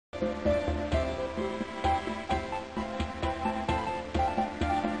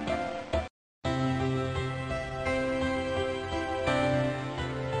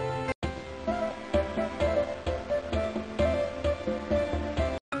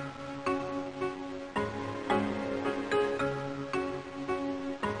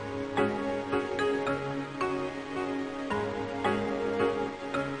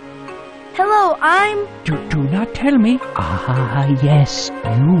Hello, I'm... Do not tell me. Ah, yes,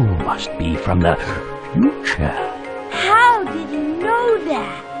 you must be from the future. How did you know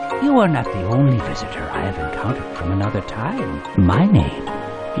that? You are not the only visitor I have encountered from another time. My name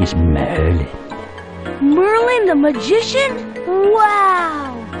is Merlin. Merlin the Magician?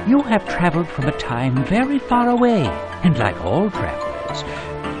 Wow! You have traveled from a time very far away, and like all travelers,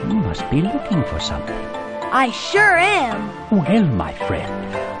 you must be looking for something. I sure am. Well, my friend,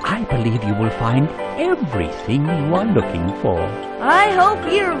 I believe you will find everything you are looking for. I hope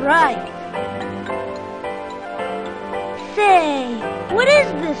you're right. Say, what is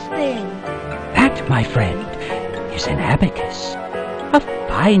this thing? That, my friend, is an abacus. A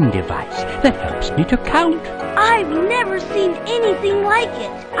fine device that helps me to count. I've never seen anything like it.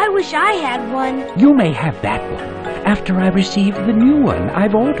 I wish I had one. You may have that one after I receive the new one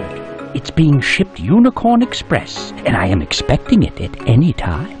I've ordered. It's being shipped Unicorn Express, and I am expecting it at any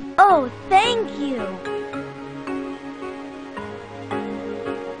time. Oh, thank you.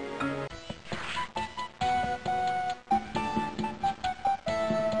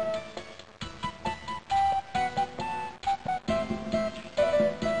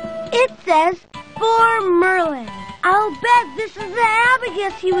 It says, for Merlin. I'll bet this is the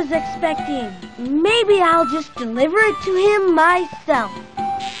abacus he was expecting. Maybe I'll just deliver it to him myself.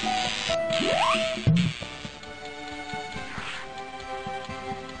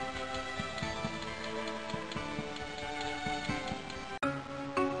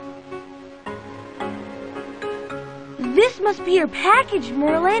 This must be your package,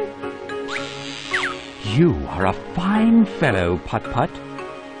 Merlin. You are a fine fellow, Putt Putt.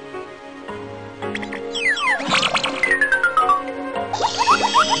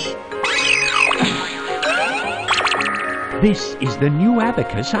 This is the new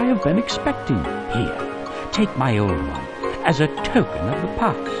abacus I have been expecting. Here, take my old one as a token of the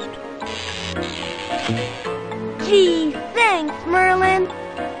past. Gee, thanks, Merlin.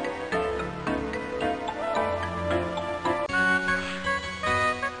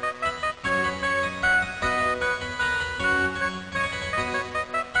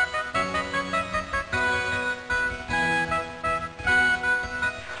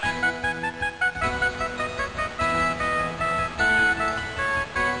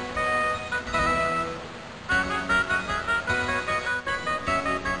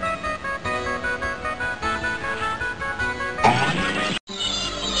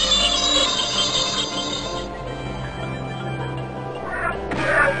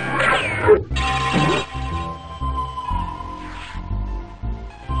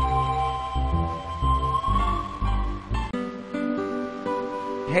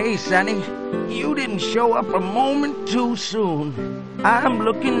 Hey, Sonny, you didn't show up a moment too soon. I'm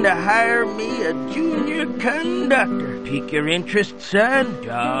looking to hire me a junior conductor. Pique your interest, son.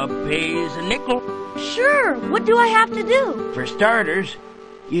 Job pays a nickel. Sure, what do I have to do? For starters,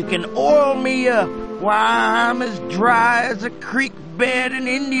 you can oil me up while I'm as dry as a creek bed in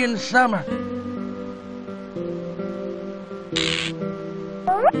Indian summer.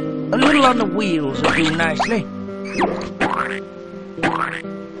 A little on the wheels will do nicely.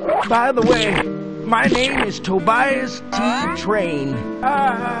 By the way, my name is Tobias T. Train.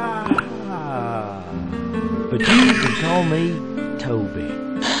 But you can call me Toby.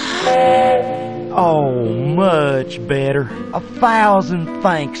 Oh, much better. 1,000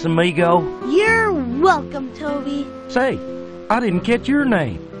 thanks, amigo. You're welcome, Toby. Say, I didn't catch your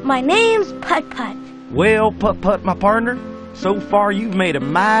name. My name's Putt Putt. Well, Putt Putt, my partner, so far you've made a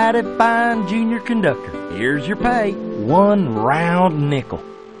mighty fine junior conductor. Here's your pay, 1 round nickel.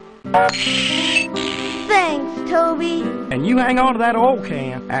 Thanks, Toby. And you hang on to that oil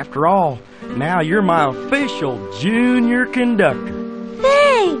can. After all, now you're my official junior conductor.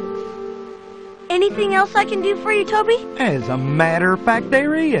 Thanks. Anything else I can do for you, Toby? As a matter of fact,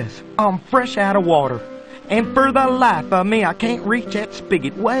 there is. I'm fresh out of water. And for the life of me, I can't reach that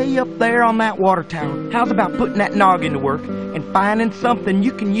spigot way up there on that water tower. How's about putting that noggin to work and finding something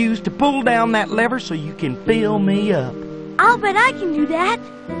you can use to pull down that lever so you can fill me up? I'll bet I can do that.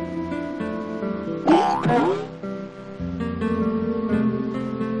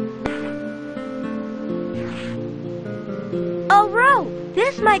 A rope.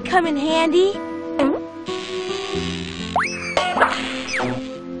 This might come in handy.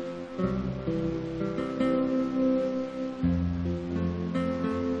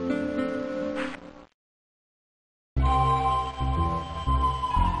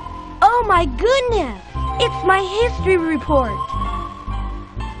 my goodness! It's my history report.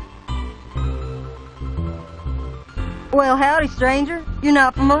 Well, howdy, stranger. You're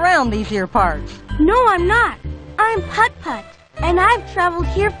not from around these here parts. No, I'm not. I'm Putt Putt, and I've traveled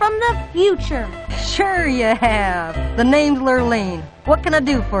here from the future. Sure you have. The name's Lurleen. What can I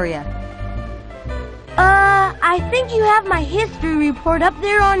do for you? I think you have my history report up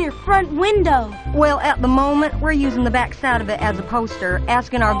there on your front window. Well, at the moment, we're using the back side of it as a poster,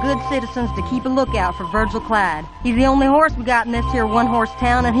 asking our good citizens to keep a lookout for Virgil Clyde. He's the only horse we got in this here one-horse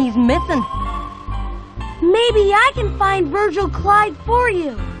town, and he's missing. Maybe I can find Virgil Clyde for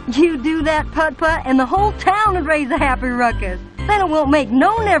you. You do that, Putt Putt, and the whole town would raise a happy ruckus. Then it won't make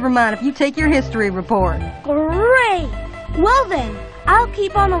no never mind if you take your history report. Great! Well then, I'll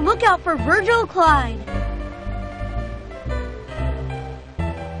keep on the lookout for Virgil Clyde.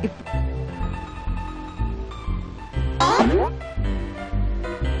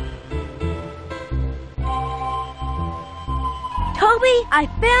 Toby, I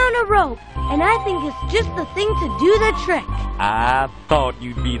found a rope, and I think it's just the thing to do the trick. I thought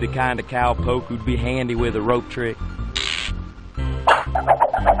you'd be the kind of cowpoke who'd be handy with a rope trick.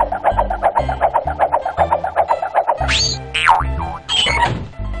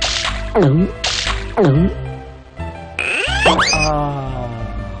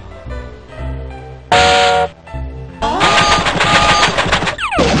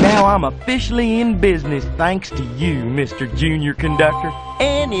 Now I'm officially in business thanks to you, Mr. Junior Conductor.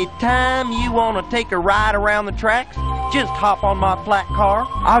 Anytime you want to take a ride around the tracks, just hop on my flat car.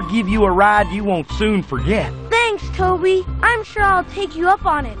 I'll give you a ride you won't soon forget. Thanks, Toby. I'm sure I'll take you up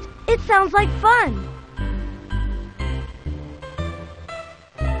on it. It sounds like fun.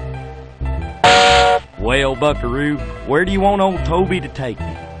 Well, Buckaroo, where do you want old Toby to take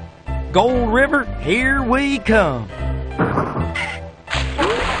you? Gold River, here we come.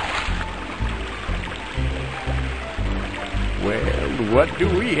 Well, what do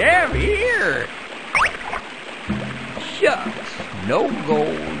we have here? Shucks, no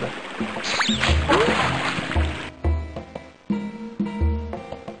gold.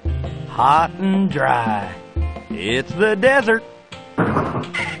 Hot and dry. It's the desert.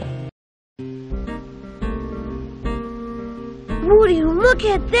 Woody, look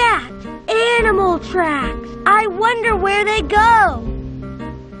at that! Animal tracks! I wonder where they go!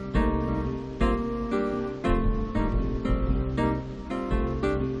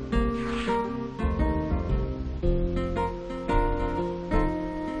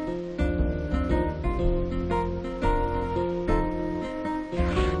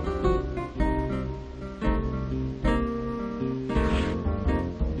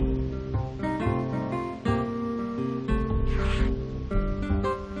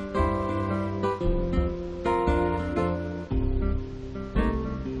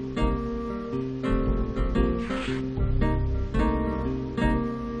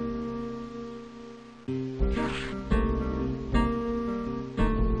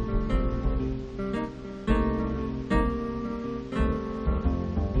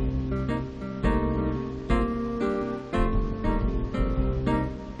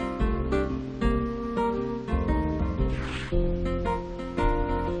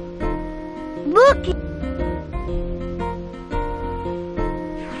 Look!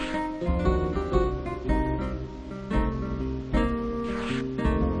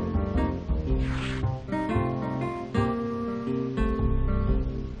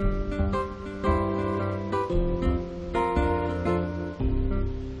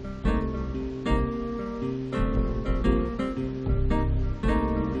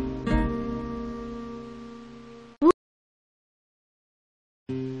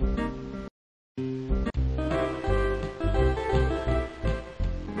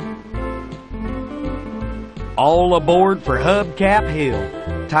 All aboard for Hubcap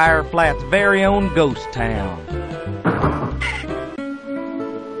Hill, Tire Flat's very own ghost town.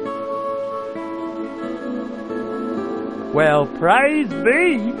 Well, praise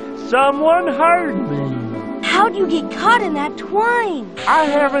be, someone heard me. How'd you get caught in that twine? I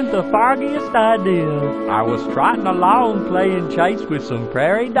haven't the foggiest idea. I was trotting along playing chase with some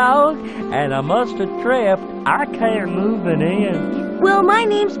prairie dogs, and I must have tripped. I can't move an inch. Well, my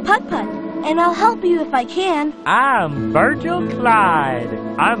name's Putt Putt, and I'll help you if I can. I'm Virgil Clyde.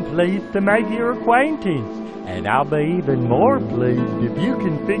 I'm pleased to make your acquaintance, and I'll be even more pleased if you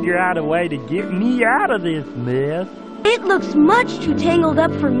can figure out a way to get me out of this mess. It looks much too tangled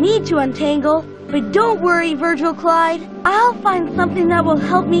up for me to untangle, but don't worry, Virgil Clyde. I'll find something that will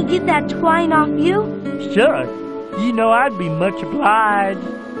help me get that twine off you. Shucks, you know I'd be much obliged.